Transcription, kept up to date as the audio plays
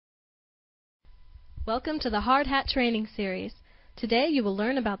Welcome to the Hard Hat Training Series. Today you will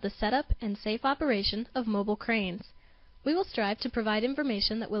learn about the setup and safe operation of mobile cranes. We will strive to provide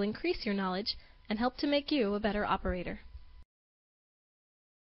information that will increase your knowledge and help to make you a better operator.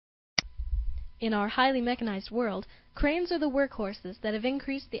 In our highly mechanized world, cranes are the workhorses that have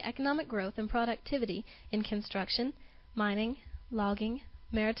increased the economic growth and productivity in construction, mining, logging,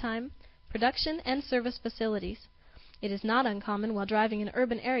 maritime, production, and service facilities. It is not uncommon while driving in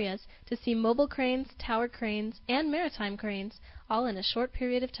urban areas to see mobile cranes, tower cranes, and maritime cranes all in a short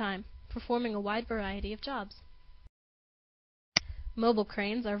period of time, performing a wide variety of jobs. Mobile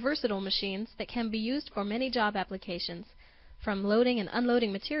cranes are versatile machines that can be used for many job applications, from loading and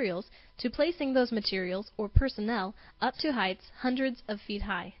unloading materials to placing those materials or personnel up to heights hundreds of feet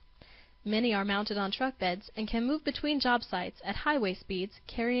high. Many are mounted on truck beds and can move between job sites at highway speeds,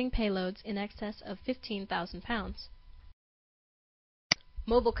 carrying payloads in excess of 15,000 pounds.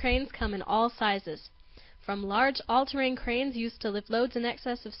 Mobile cranes come in all sizes, from large all-terrain cranes used to lift loads in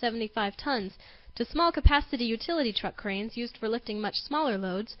excess of 75 tons to small-capacity utility truck cranes used for lifting much smaller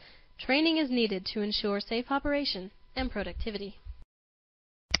loads. Training is needed to ensure safe operation and productivity.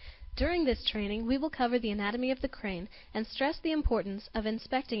 During this training, we will cover the anatomy of the crane and stress the importance of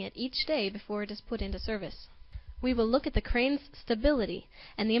inspecting it each day before it is put into service. We will look at the crane's stability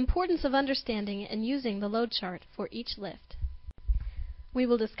and the importance of understanding and using the load chart for each lift. We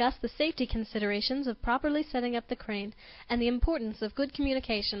will discuss the safety considerations of properly setting up the crane and the importance of good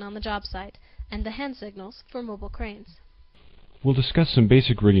communication on the job site and the hand signals for mobile cranes. We'll discuss some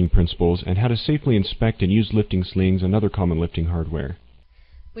basic rigging principles and how to safely inspect and use lifting slings and other common lifting hardware.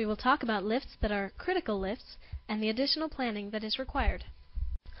 We will talk about lifts that are critical lifts and the additional planning that is required.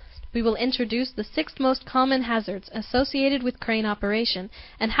 We will introduce the 6 most common hazards associated with crane operation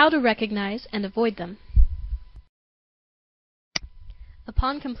and how to recognize and avoid them.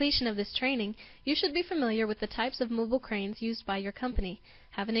 Upon completion of this training, you should be familiar with the types of mobile cranes used by your company,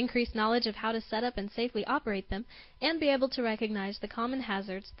 have an increased knowledge of how to set up and safely operate them, and be able to recognize the common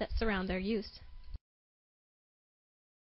hazards that surround their use.